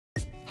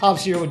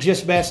Hobbs here with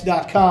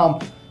JustBats.com.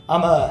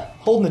 I'm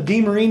holding the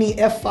DeMarini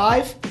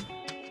F5.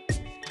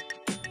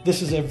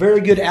 This is a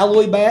very good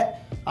alloy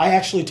bat. I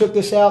actually took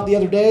this out the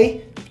other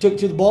day, took it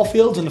to the ball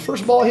fields, and the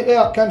first ball hit it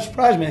out. Kind of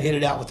surprised me to hit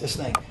it out with this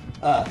thing.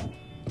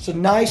 It's a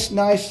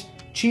nice,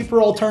 cheaper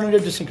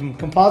alternative to some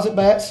composite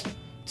bats.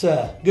 It's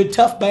a good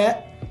tough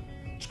bat.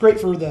 It's great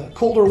for the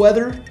colder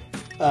weather.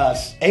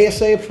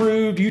 ASA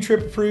approved,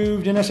 U-Trip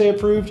approved, NSA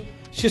approved.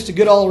 It's just a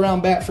good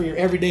all-around bat for your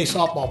everyday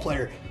softball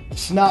player.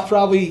 It's not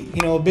probably,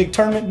 a big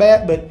tournament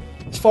bat, but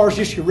as far as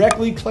just your rec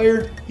league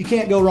player, you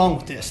can't go wrong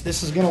with this.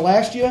 This is going to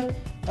last you.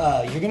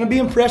 You're going to be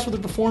impressed with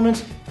the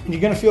performance, and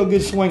you're going to feel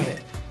good swinging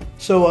it.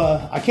 So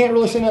I can't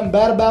really say nothing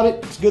bad about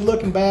it. It's a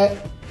good-looking bat.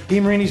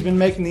 DeMarini's been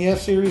making the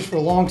F-Series for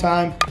a long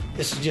time.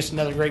 This is just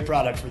another great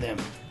product for them.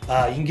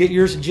 You can get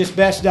yours at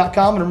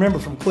JustBats.com, and remember,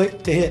 from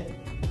click to hit.